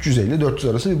 400, 350,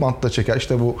 400 arası bir bantta çeker.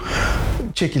 İşte bu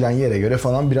çekilen yere göre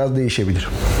falan biraz değişebilir.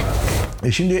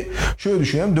 Şimdi şöyle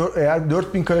düşünelim. Eğer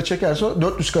 4000 kare çekerse,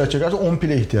 400 kare çekerse 10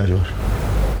 pile ihtiyacı var.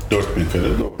 4000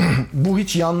 kare doğru. Bu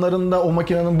hiç yanlarında o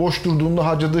makinenin boş durduğunda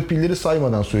harcadığı pilleri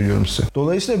saymadan söylüyorum size.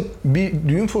 Dolayısıyla bir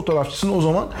düğün fotoğrafçısının o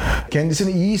zaman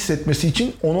kendisini iyi hissetmesi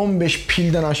için 10-15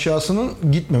 pilden aşağısının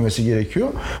gitmemesi gerekiyor.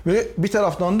 Ve bir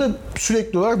taraftan da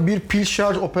sürekli olarak bir pil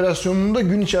şarj operasyonunu da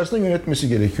gün içerisinde yönetmesi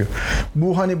gerekiyor.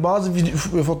 Bu hani bazı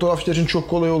fotoğrafçılar için çok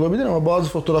kolay olabilir ama bazı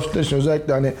fotoğrafçılar için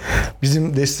özellikle hani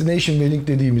bizim destination wedding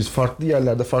dediğimiz farklı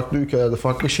yerlerde, farklı ülkelerde,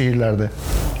 farklı şehirlerde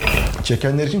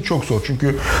çekenler için çok zor.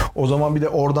 Çünkü o zaman bir de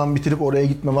oradan bitirip oraya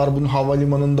gitme var. Bunun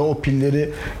havalimanında o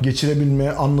pilleri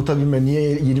geçirebilme, anlatabilme. Niye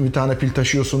 20 tane pil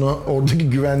taşıyorsun? Oradaki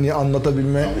güvenliği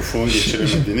anlatabilme. Ufuk'un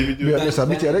geçiremediğini biliyorum.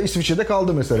 Mesela bir kere İsviçre'de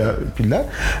kaldı mesela piller.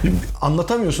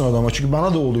 Anlatamıyorsun adama. Çünkü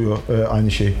bana da oluyor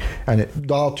aynı şey. Yani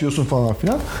dağıtıyorsun falan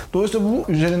filan. Dolayısıyla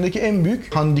bu üzerindeki en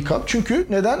büyük handikap. Çünkü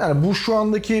neden? Yani bu şu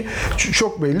andaki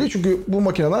çok belli. Çünkü bu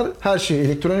makineler her şeyi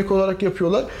elektronik olarak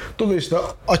yapıyorlar. Dolayısıyla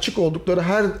açık oldukları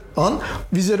her an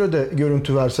vizöre de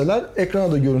görüntü verseler,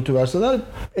 ekrana da görüntü verseler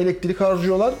elektrik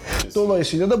harcıyorlar.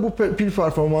 Dolayısıyla da bu pil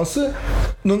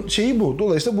performansının şeyi bu.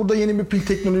 Dolayısıyla burada yeni bir pil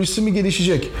teknolojisi mi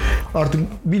gelişecek? Artık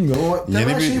bilmiyorum ama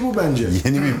temel şey bu bence.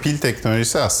 Yeni bir pil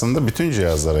teknolojisi aslında bütün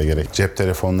cihazlara gerek. Cep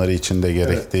telefonları için de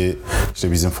gerekli. Evet.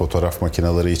 İşte bizim fotoğraf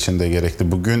makineleri için de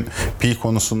gerekli. Bugün pil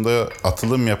konusunda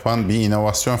atılım yapan bir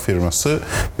inovasyon firması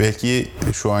belki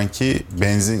şu anki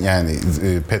benzin yani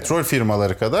petrol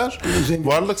firmaları kadar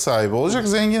varlık sahibi olacak,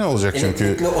 zengin olacak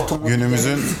çünkü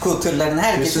günümüzün scooterların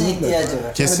herkesin ihtiyacı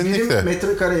var. Kesinlikle. Yani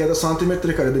metrekare ya da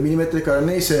santimetre karede, milimetre kare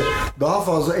neyse daha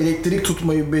fazla elektrik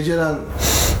tutmayı beceren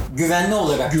güvenli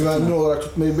olarak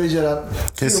tutmayı beceren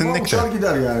kesinlikle uçar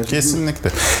gider yani. Kesinlikle.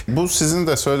 Bu sizin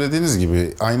de söylediğiniz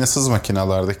gibi aynasız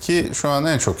makinalardaki şu an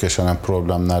en çok yaşanan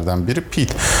problemlerden biri pil.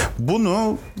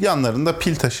 Bunu yanlarında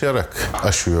pil taşıyarak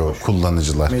aşıyor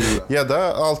kullanıcılar. Ya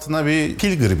da altına bir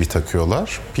pil gribi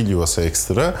takıyorlar. Pil yuvası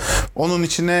ekstra. Onun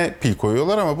içine pil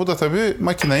koyuyorlar ama bu da tabii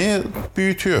makineyi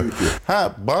büyütüyor.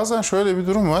 Bazen şöyle bir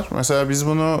durum var. Mesela biz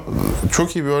bunu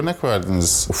çok iyi bir örnek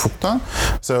verdiniz Ufuk'tan.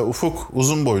 Mesela Ufuk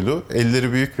uzun boylu,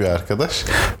 elleri büyük bir arkadaş.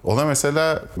 Ona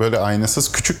mesela böyle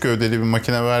aynasız küçük gövdeli bir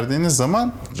makine verdiğiniz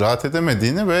zaman rahat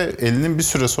edemediğini ve elinin bir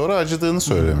süre sonra acıdığını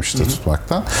söylemişti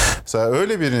tutmaktan. Mesela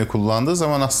öyle birini kullandığı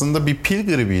zaman aslında bir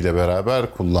pil gribiyle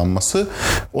beraber kullanması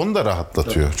onu da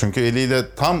rahatlatıyor. Evet. Çünkü eliyle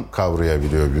tam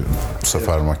kavrayabiliyor bu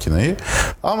sefer makineyi.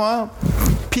 Ama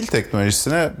pil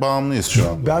teknolojisine bağımlıyız şu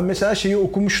an. Ben mesela şeyi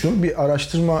okumuştum. Bir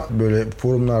araştırma böyle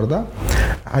forumlarda.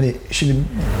 Hani şimdi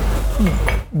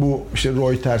bu işte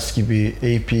Reuters gibi,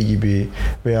 AP gibi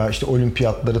veya işte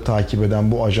olimpiyatları takip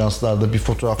eden bu ajanslarda bir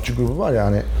fotoğrafçı grubu var ya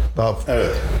hani daha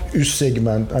üst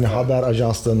segment hani haber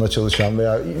ajanslarında çalışan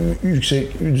veya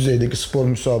yüksek düzeydeki spor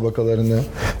müsabakalarını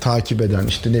takip eden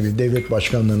işte ne bileyim devlet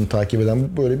başkanlarını takip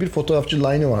eden böyle bir fotoğrafçı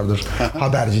line'ı vardır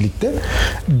habercilikte.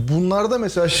 Bunlarda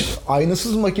mesela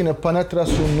aynasız makine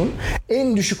penetrasyonunun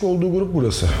en düşük olduğu grup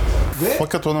burası.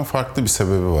 Fakat onun farklı bir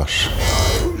sebebi var.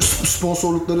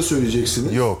 sponsorlukları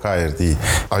söyleyeceksiniz. Yok, hayır değil.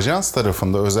 Ajans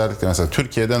tarafında özellikle mesela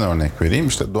Türkiye'den örnek vereyim.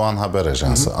 İşte Doğan Haber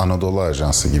Ajansı, Anadolu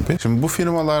Ajansı gibi. Şimdi bu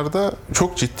firmalarda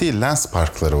çok ciddi lens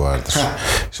parkları vardır.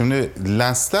 Şimdi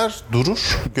lensler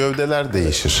durur, gövdeler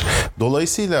değişir.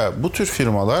 Dolayısıyla bu tür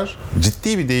firmalar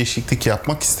ciddi bir değişiklik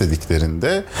yapmak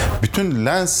istediklerinde bütün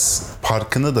lens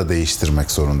parkını da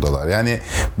değiştirmek zorundalar. Yani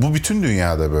bu bütün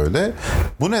dünyada böyle.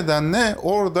 Bu nedenle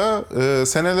orada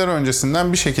seneler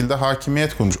öncesinden bir şekilde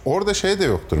hakimiyet kurmuş. Orada şey de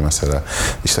yoktur mesela.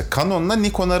 İşte Canon'la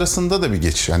Nikon arasında da bir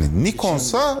geçiş. Yani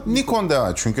Nikon'sa Nikon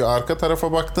devam. Çünkü arka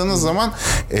tarafa baktığınız zaman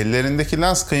ellerindeki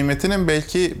lens kıymetinin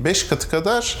belki 5 katı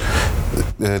kadar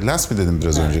lens mi dedim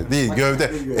biraz önce? Değil,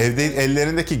 gövde.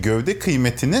 Ellerindeki gövde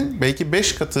kıymetinin belki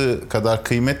 5 katı kadar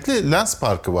kıymetli lens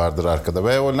parkı vardır arkada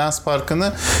ve o lens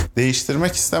parkını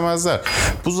değiştirmek istemezler.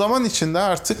 Bu zaman içinde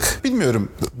artık bilmiyorum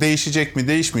değişecek mi,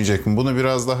 değişmeyecek mi? Bunu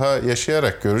biraz daha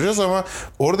yaşayarak göreceğiz ama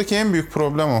oradaki en büyük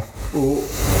problem o.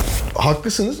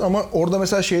 Haklısınız ama orada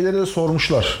mesela şeyleri de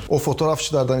sormuşlar. O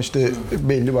fotoğrafçılardan işte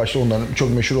belli başlı onların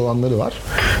çok meşhur olanları var.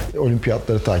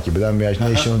 Olimpiyatları takip eden veya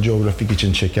National Geographic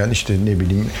için çeken, işte ne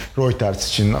bileyim Reuters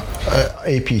için,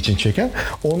 AP için çeken.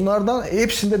 Onlardan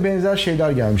hepsinde benzer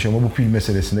şeyler gelmiş ama bu pil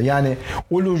meselesinde. Yani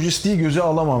o lojistiği göze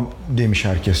alamam demiş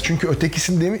herkes. Çünkü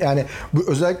ötekisinde yani bu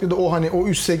özellikle de o hani o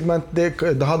üst segmentte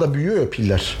daha da büyüyor ya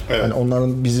piller. Evet. Yani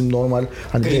onların bizim normal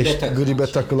hani gribe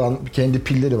takılan kendi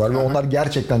pilleri var ve onlar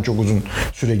gerçekten çok uzun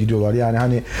süre gidiyorlar. Yani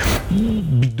hani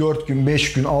bir 4 gün,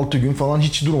 5 gün, 6 gün falan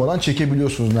hiç durmadan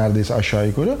çekebiliyorsunuz neredeyse aşağı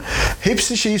yukarı.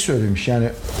 Hepsi şeyi söylemiş. Yani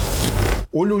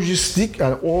o lojistik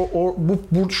yani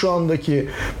bu şu andaki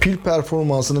pil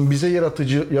performansının bize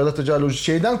yaratacağı lojistik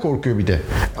şeyden korkuyor bir de.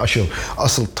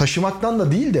 Asıl taşımaktan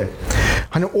da değil de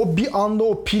hani o bir anda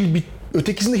o pil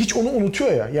ötekisinde hiç onu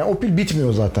unutuyor ya. Yani o pil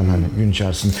bitmiyor zaten hani gün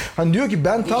içerisinde. Hani diyor ki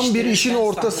ben tam bir işin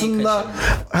ortasında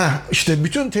işte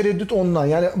bütün tereddüt ondan.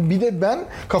 Yani bir de ben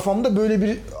kafamda böyle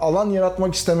bir alan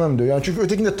yaratmak istemem diyor. Yani çünkü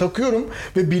ötekinde takıyorum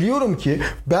ve biliyorum ki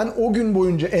ben o gün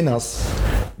boyunca en az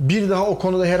bir daha o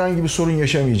konuda herhangi bir sorun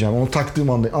yaşamayacağım. Onu taktığım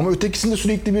anda. Ama ötekisinde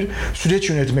sürekli bir süreç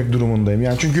yönetmek durumundayım.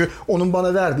 Yani çünkü onun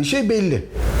bana verdiği şey belli.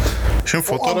 Şimdi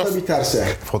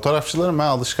fotoğrafçıların ben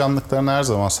alışkanlıklarına her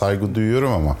zaman saygı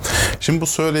duyuyorum ama şimdi bu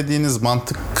söylediğiniz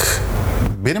mantık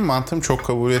benim mantığım çok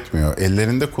kabul etmiyor.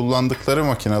 Ellerinde kullandıkları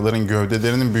makinelerin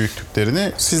gövdelerinin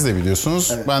büyüklüklerini siz de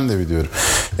biliyorsunuz, evet. Ben de biliyorum.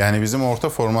 Yani bizim orta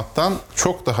formattan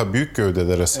çok daha büyük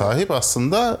gövdelere sahip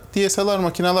aslında DSLR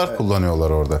makineler kullanıyorlar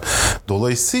orada.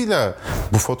 Dolayısıyla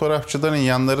bu fotoğrafçıların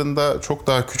yanlarında çok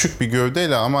daha küçük bir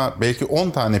gövdeyle ama belki 10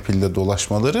 tane pilde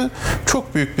dolaşmaları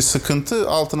çok büyük bir sıkıntı.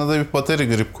 Altına da bir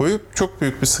batarya grip koyup çok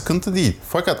büyük bir sıkıntı değil.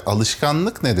 Fakat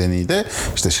alışkanlık nedeniyle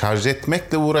işte şarj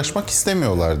etmekle uğraşmak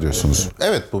istemiyorlar diyorsunuz.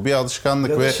 Evet, bu bir alışkanlık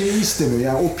ya ve da şeyi istemiyor.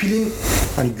 Yani o pilin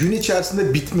hani gün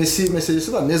içerisinde bitmesi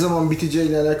meselesi var. Ne zaman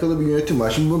biteceğiyle alakalı bir yönetim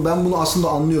var. Şimdi ben bunu aslında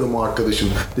anlıyorum o arkadaşın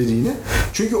dediğini.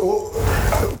 Çünkü o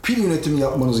pil yönetimi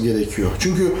yapmanız gerekiyor.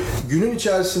 Çünkü günün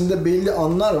içerisinde belli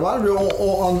anlar var ve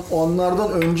o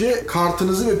anlardan önce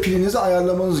kartınızı ve pilinizi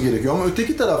ayarlamanız gerekiyor. Ama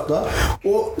öteki tarafta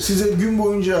o size gün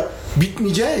boyunca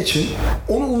bitmeyeceği için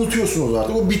onu unutuyorsunuz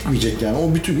artık. O bitmeyecek yani.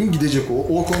 O bütün gün gidecek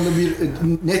o. O konuda bir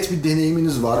net bir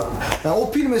deneyiminiz var. Yani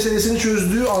o pil meselesini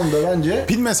çözdüğü anda bence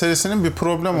pil meselesinin bir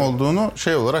problem olduğunu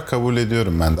şey olarak kabul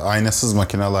ediyorum ben de. Aynasız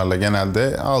makinelerle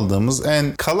genelde aldığımız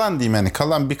en kalan diyeyim yani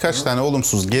kalan birkaç tane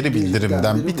olumsuz geri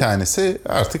bildirimden bir tanesi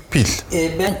artık pil.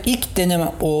 Ben ilk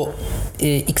deneme o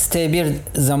XT1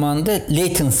 zamanında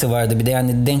latency vardı bir de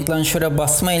yani denklanşöre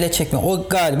basma ile çekme. O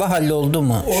galiba halloldu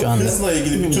mu şu anda? O hızla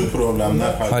ilgili bütün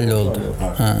problemler halloldu.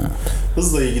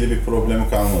 Hızla ilgili bir problemi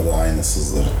kalmadı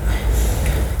aynasızların.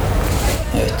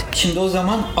 Evet. Şimdi o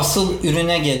zaman asıl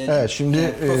ürüne gelelim. Evet,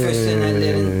 şimdi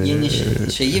profesyonellerin yeni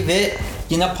şeyi ve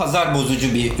yine pazar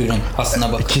bozucu bir ürün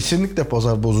aslına bakın. Kesinlikle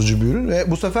pazar bozucu bir ürün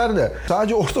ve bu sefer de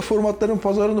sadece orta formatların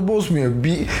pazarını bozmuyor.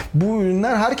 Bu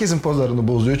ürünler herkesin pazarını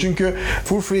bozuyor. Çünkü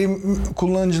full frame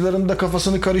kullanıcıların da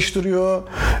kafasını karıştırıyor.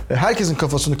 Herkesin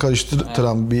kafasını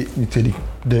karıştıran bir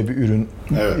nitelikte bir ürün.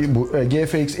 Evet. Bu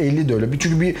GFX 50 de öyle.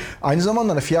 Çünkü aynı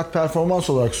zamanda fiyat performans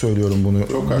olarak söylüyorum bunu.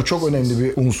 Bu çok önemli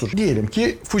bir unsur. Diyelim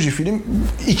ki Fujifilm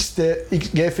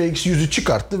GFX 100'ü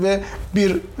çıkarttı ve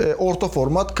bir orta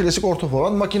format, klasik orta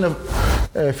format makine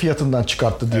fiyatından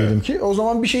çıkarttı diyelim ki. O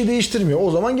zaman bir şey değiştirmiyor.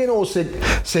 O zaman gene o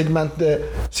segmentte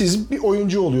siz bir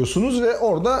oyuncu oluyorsunuz ve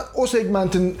orada o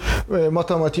segmentin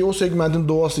matematiği, o segmentin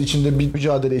doğası içinde bir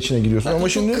mücadele içine giriyorsunuz. Ama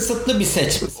şimdi kısıtlı bir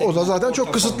o da zaten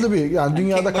çok kısıtlı bir yani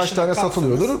dünyada kaç tane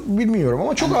satılıyordur bilmiyorum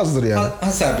ama çok azdır yani.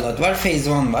 Hasselblad var,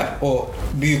 Phase One var. O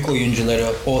büyük oyuncuları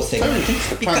o segmentin.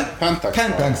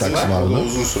 Pentax var.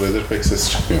 Uzun süredir pek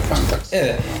ses çıkmıyor Pentax.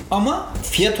 Evet. Ama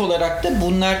fiyat olarak da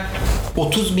bunlar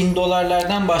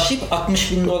 $30.000 başlayıp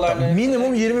 $60.000.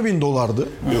 Minimum $20.000.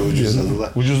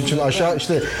 Ucuzladılar. Ucuz için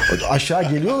aşağı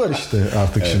geliyorlar işte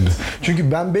artık şimdi.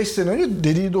 Çünkü ben 5 sene önce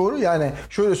dediği doğru, yani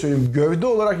şöyle söyleyeyim, gövde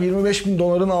olarak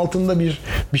 $25.000'ın altında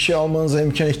bir şey almanıza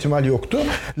imkan ihtimal yoktu.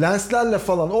 Lenslerle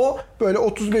falan o böyle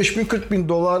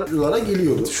 $35.000-$40.000'lara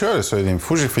geliyordu. Şöyle söyleyeyim,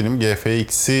 Fujifilm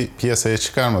GFX'i piyasaya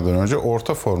çıkarmadan önce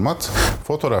orta format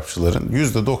fotoğrafçıların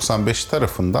 %95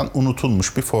 tarafından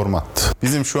unutulmuş bir formattı.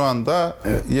 Bizim şu anda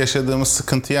yaşadığımız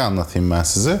sıkıntıyı anlatayım ben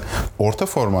size. Orta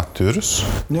format diyoruz.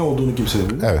 Ne olduğunu kimse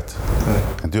bilmiyor. Evet.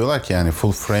 Diyorlar ki yani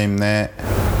full frame ne,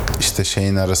 işte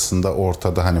şeyin arasında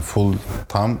ortada, hani full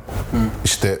tam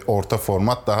işte orta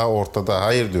format daha ortada.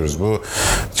 Hayır diyoruz. Bu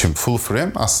şimdi full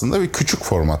frame aslında bir küçük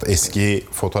format. Eski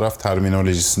fotoğraf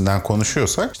terminolojisinden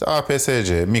konuşuyorsak işte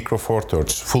APS-C, Micro Four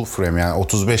Thirds, full frame yani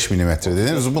 35 mm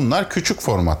dediğimiz bunlar küçük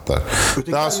formatlar.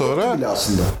 Ötekiler daha sonra bile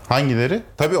aslında. hangileri?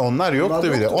 Tabii onlar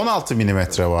yoktu bile. 16 mm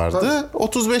vardı. Tabii.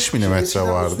 35 mm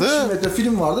vardı. 35 mm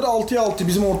film vardır. 6'ya 6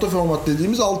 bizim orta format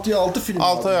dediğimiz 6'ya 6 film.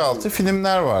 6'ya 6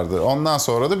 filmler vardı. Ondan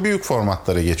sonra da büyük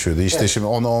formatlara geçiyordu. İşte şimdi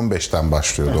 10'a 15'ten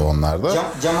başlıyordu onlar da.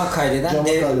 Cama kaydeden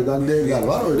devler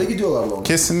var. Öyle gidiyorlardı onlar.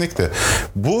 Kesinlikle.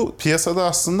 Bu piyasada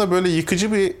aslında böyle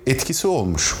yıkıcı bir etkisi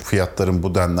olmuş fiyatların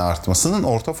bu denli artmasının.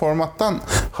 Orta formattan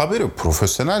haberi,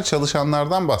 profesyonel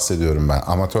çalışanlardan bahsediyorum ben.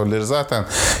 Amatörleri zaten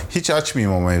hiç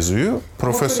açmayayım o mevzuyu.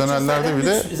 Profesyonellerde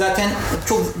bile zaten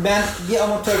çok, ben bir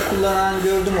amatör kullanan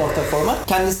gördüm orta format.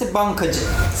 Kendisi bankacı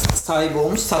sahibi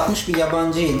olmuş, satmış bir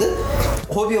yabancıydı.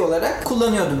 Hobi olarak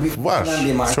kullanıyordu. Var.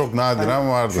 Çok nadiren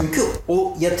vardı. Çünkü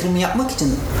o yatırımı yapmak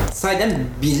için sayeden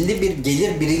belli bir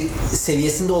gelir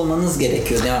seviyesinde olmanız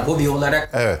gerekiyordu. Yani hobi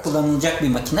olarak kullanılacak bir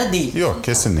makine değil. Yok,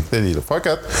 kesinlikle değil.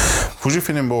 Fakat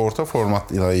Fujifilm bu orta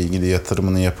format ile ilgili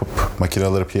yatırımını yapıp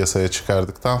makineleri piyasaya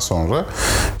çıkardıktan sonra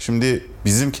şimdi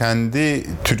bizim kendi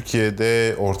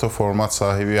Türkiye'de orta format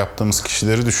sahibi yaptığımız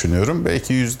kişileri düşünüyorum.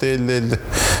 Belki %50-50.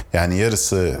 Yani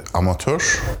yarısı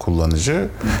amatör kullanıcı,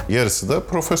 yarısı da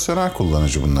profesyonel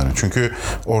kullanıcı bunların. Çünkü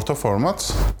orta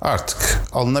format artık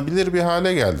alınabilir bir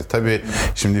hale geldi. Tabii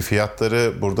şimdi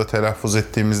fiyatları burada telaffuz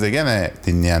ettiğimizde gene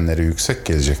dinleyenlere yüksek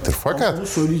gelecektir. Fakat bunu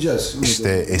söyleyeceğiz. İşte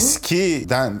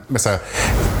eskiden mesela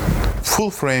full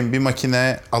frame bir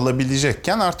makine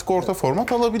alabilecekken artık orta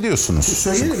format alabiliyorsunuz.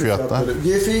 Çünkü fiyatlar.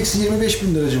 GFX 25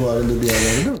 bin lira civarında bir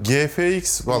yerlerde değil mi?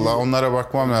 GFX valla onlara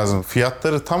bakmam lazım.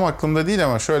 Fiyatları tam aklımda değil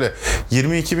ama şöyle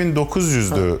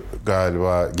 22.900'dü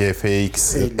galiba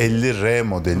GFX 50R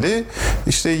modeli.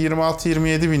 İşte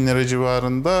 26-27 bin lira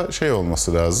civarında şey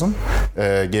olması lazım.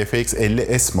 GFX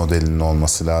 50S modelinin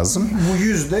olması lazım. Bu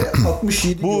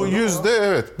 %67. Bu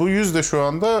bu yüzde şu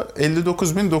anda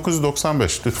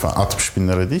 59.995 lütfen. 60 bin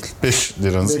lira değil. 5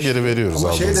 liranızı geri veriyoruz.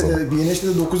 Ama şeyde de BNH'de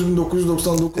de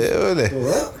 9.999 öyle.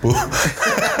 Bu.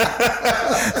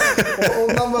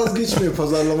 Ondan vazgeçmiyor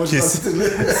pazarlamacılar.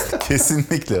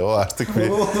 Kesinlikle. O artık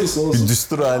bir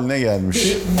düstur haline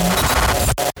gelmiş.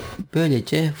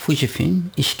 Böylece Fujifilm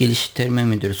İş Geliştirme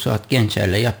Müdürü Suat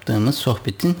Gençer'le yaptığımız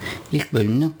sohbetin ilk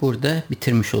bölümünü burada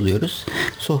bitirmiş oluyoruz.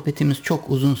 Sohbetimiz çok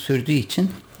uzun sürdüğü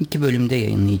için 2 bölümde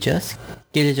yayınlayacağız.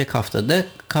 Gelecek haftada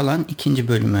kalan 2.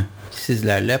 bölümü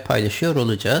sizlerle paylaşıyor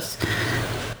olacağız.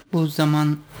 Bu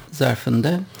zaman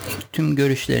zarfında tüm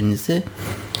görüşlerinizi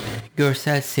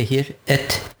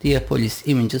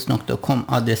görselsehir@diapolisimages.com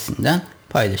adresinden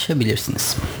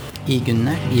paylaşabilirsiniz. İyi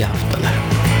günler, iyi haftalar.